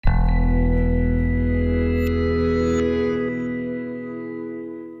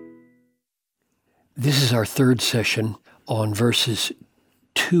This is our third session on verses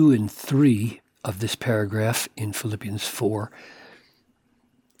 2 and 3 of this paragraph in Philippians 4,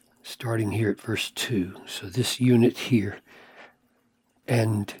 starting here at verse 2. So this unit here.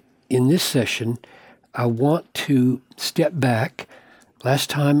 And in this session, I want to step back. Last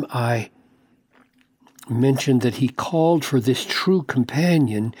time I mentioned that he called for this true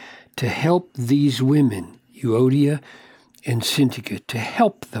companion to help these women, Euodia and Syntyche, to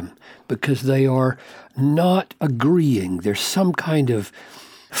help them because they are not agreeing. There's some kind of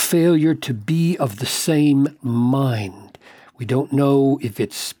failure to be of the same mind. We don't know if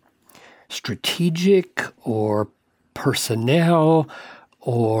it's strategic or personnel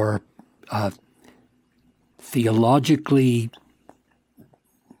or theologically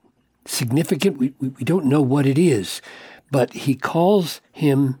significant. We don't know what it is, but he calls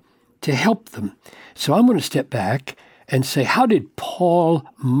him to help them. So I'm going to step back and say, how did Paul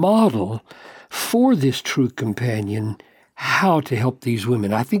model for this true companion how to help these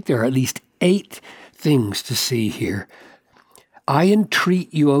women? I think there are at least 8 things to see here. I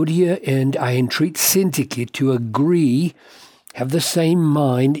entreat Euodia and I entreat Syntyche to agree, have the same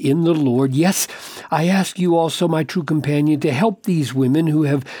mind in the Lord. Yes, I ask you also, my true companion, to help these women who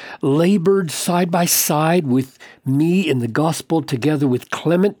have labored side by side with me in the gospel, together with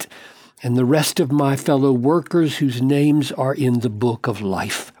Clement and the rest of my fellow workers whose names are in the book of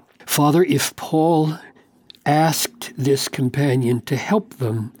life. Father, if Paul asked this companion to help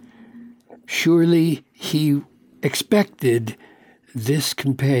them, surely he expected this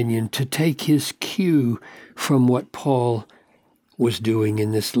companion to take his cue from what Paul was doing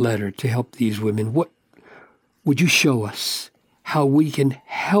in this letter to help these women. What would you show us how we can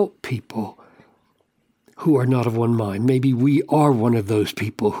help people who are not of one mind? Maybe we are one of those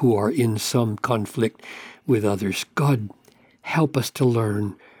people who are in some conflict with others. God, help us to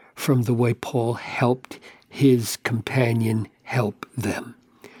learn from the way Paul helped his companion help them.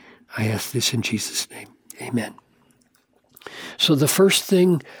 I ask this in Jesus' name. Amen. So the first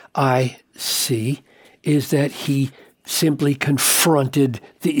thing I see is that he simply confronted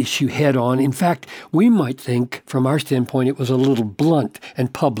the issue head on. In fact, we might think, from our standpoint, it was a little blunt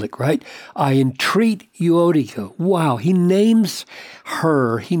and public, right? I entreat Euodia. Wow, he names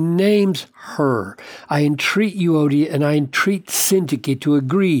her. I entreat Euodia and I entreat Syntyche to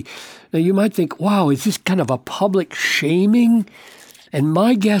agree. Now, you might think, wow, is this kind of a public shaming? And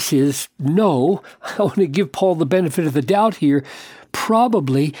my guess is no. I want to give Paul the benefit of the doubt here.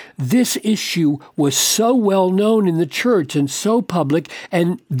 Probably this issue was so well known in the church and so public,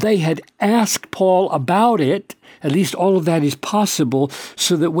 and they had asked Paul about it. At least all of that is possible,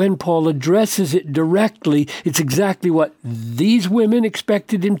 so that when Paul addresses it directly, it's exactly what these women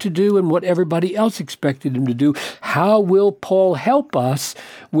expected him to do and what everybody else expected him to do. How will Paul help us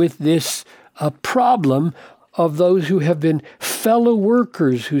with this problem of those who have been fellow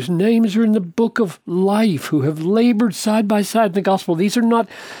workers, whose names are in the book of life, who have labored side by side in the gospel? These are not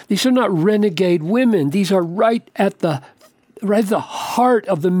renegade women. These are right at the heart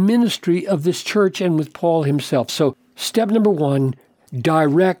of the ministry of this church and with Paul himself. So step number 1,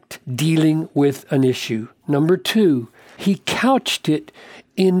 direct dealing with an issue. Number 2, he couched it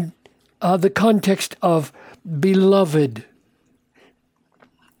in the context of beloved,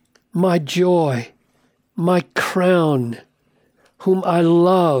 my joy, my crown, whom I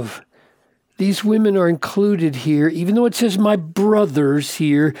love. These women are included here, even though it says my brothers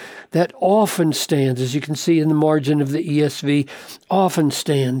here, that often stands, as you can see in the margin of the ESV, often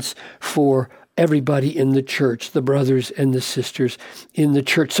stands for everybody in the church, the brothers and the sisters in the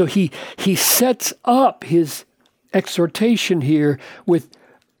church. So he sets up his exhortation here with,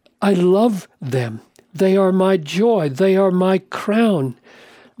 I love them. They are my joy. They are my crown.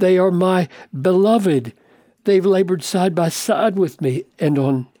 They are my beloved. They've labored side by side with me, and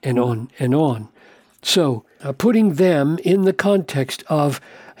on and on and on. So putting them in the context of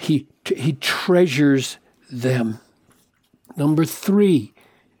he treasures them. Number 3,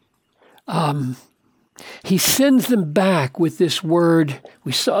 he sends them back with this word.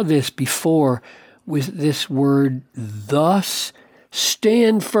 We saw this before with this word, thus.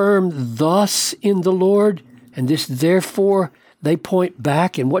 Stand firm thus in the Lord. And this, therefore, they point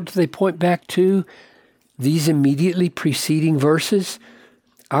back. And what do they point back to? These immediately preceding verses.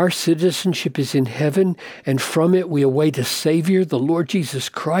 Our citizenship is in heaven, and from it we await a Savior, the Lord Jesus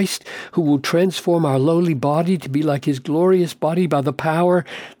Christ, who will transform our lowly body to be like his glorious body by the power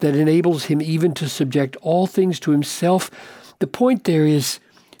that enables him even to subject all things to himself. The point there is,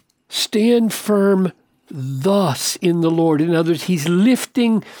 stand firm thus in the Lord. In other words, he's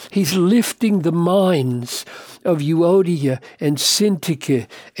lifting the minds of Euodia and Syntyche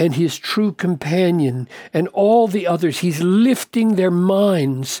and his true companion and all the others. He's lifting their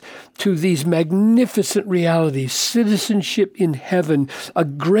minds to these magnificent realities: citizenship in heaven, a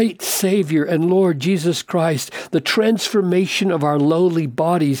great Savior and Lord Jesus Christ, the transformation of our lowly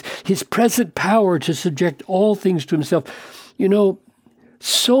bodies, his present power to subject all things to himself. You know,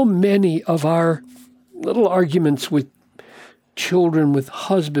 so many of our little arguments with children, with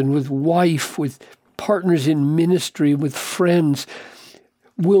husband, with wife, with partners in ministry, with friends,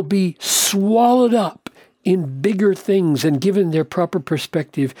 will be swallowed up in bigger things and given their proper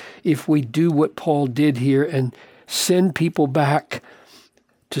perspective if we do what Paul did here and send people back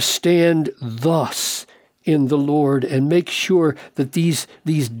to stand thus in the Lord and make sure that these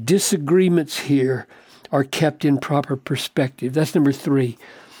disagreements here are kept in proper perspective. That's number 3.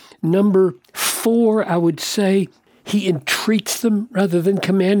 Number 4, I would say, he entreats them rather than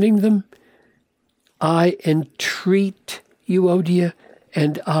commanding them. I entreat Euodia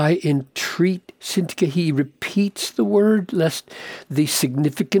and I entreat Syntyche. He repeats the word lest the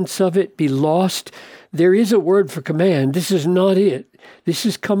significance of it be lost. There is a word for command. This is not it. This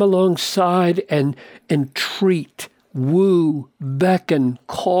is come alongside and entreat, woo, beckon,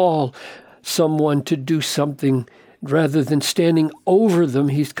 call someone to do something. Rather than standing over them,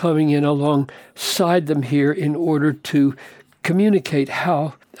 he's coming in alongside them here in order to communicate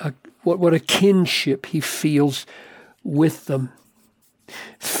what a kinship he feels with them.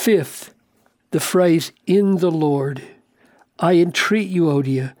 5th, the phrase, in the Lord. I entreat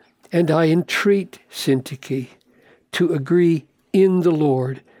Euodia and I entreat Syntyche to agree in the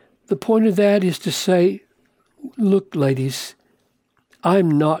Lord. The point of that is to say, look, ladies,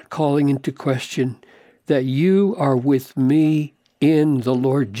 I'm not calling into question that you are with me in the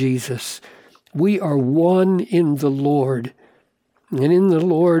Lord Jesus. We are one in the Lord. And in the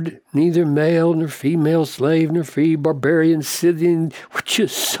Lord, neither male nor female, slave nor free, barbarian, Scythian, which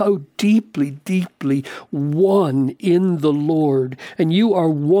is so deeply, deeply one in the Lord. And you are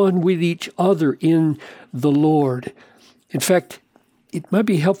one with each other in the Lord. In fact, it might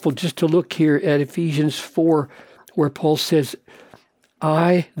be helpful just to look here at Ephesians 4, where Paul says,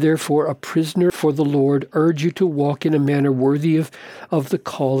 I, therefore, a prisoner for the Lord, urge you to walk in a manner worthy of the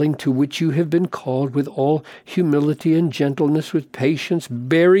calling to which you have been called, with all humility and gentleness, with patience,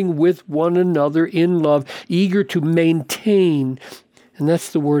 bearing with one another in love, eager to maintain. And that's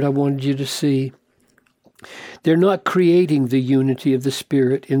the word I wanted you to see. They're not creating the unity of the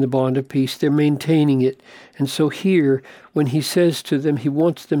Spirit in the bond of peace. They're maintaining it. And so here, when he says to them, he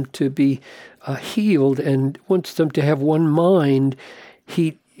wants them to be healed and wants them to have one mind,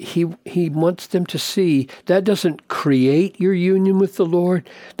 He wants them to see that doesn't create your union with the Lord.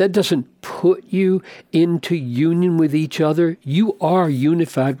 That doesn't put you into union with each other. You are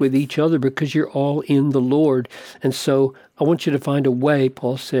unified with each other because you're all in the Lord. And so I want you to find a way,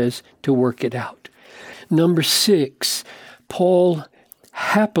 Paul says, to work it out. Number 6, Paul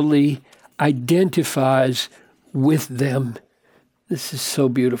happily identifies with them. This is so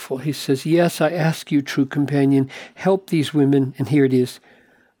beautiful. He says, yes, I ask you, true companion, help these women, and here it is,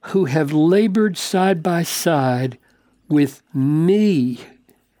 who have labored side by side with me.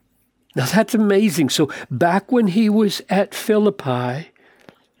 Now that's amazing. So back when he was at Philippi,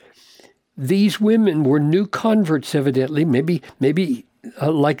 these women were new converts, evidently, maybe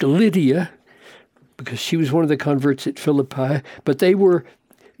like Lydia, because she was one of the converts at Philippi, but they were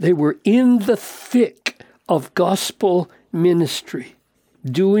in the thick of gospel ministry,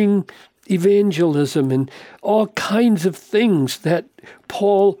 doing evangelism and all kinds of things that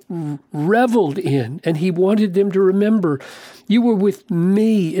Paul reveled in. And he wanted them to remember, you were with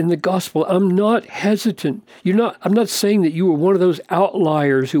me in the gospel. I'm not hesitant. I'm not saying that you were one of those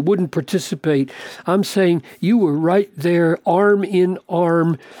outliers who wouldn't participate. I'm saying you were right there, arm in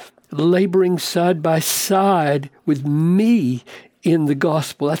arm, laboring side by side with me in the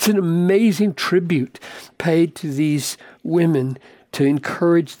gospel. That's an amazing tribute paid to these women to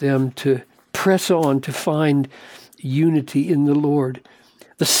encourage them to press on to find unity in the Lord.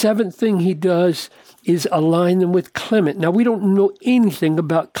 The 7th thing he does is align them with Clement. Now, we don't know anything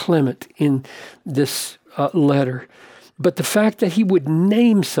about Clement in this letter, but the fact that he would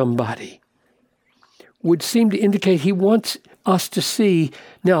name somebody would seem to indicate he wants us to see.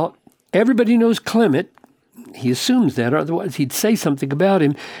 Now, everybody knows Clement. He assumes that, otherwise he'd say something about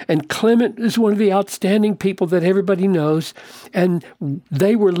him. And Clement is one of the outstanding people that everybody knows. And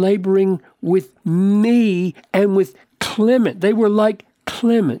they were laboring with me and with Clement. They were like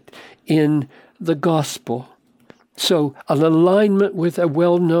Clement in the gospel. So an alignment with a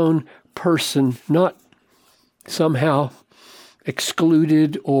well-known person, not somehow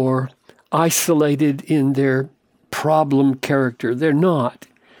excluded or isolated in their problem character. They're not.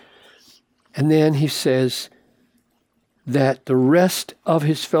 And then he says that the rest of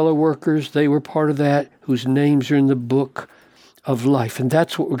his fellow workers, they were part of that, whose names are in the book of life. And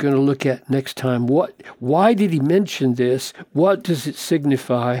that's what we're going to look at next time. Why did he mention this? What does it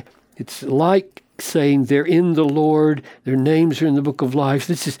signify? It's like saying they're in the Lord, their names are in the book of life.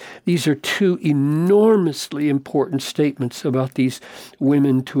 These are two enormously important statements about these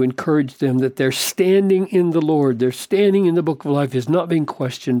women to encourage them that they're standing in the Lord, they're standing in the book of life is not being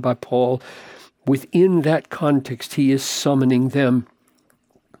questioned by Paul. Within that context, he is summoning them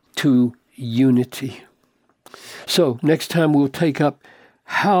to unity. So next time we'll take up,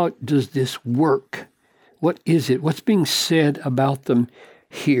 how does this work? What is it? What's being said about them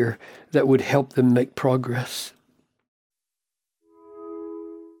here that would help them make progress?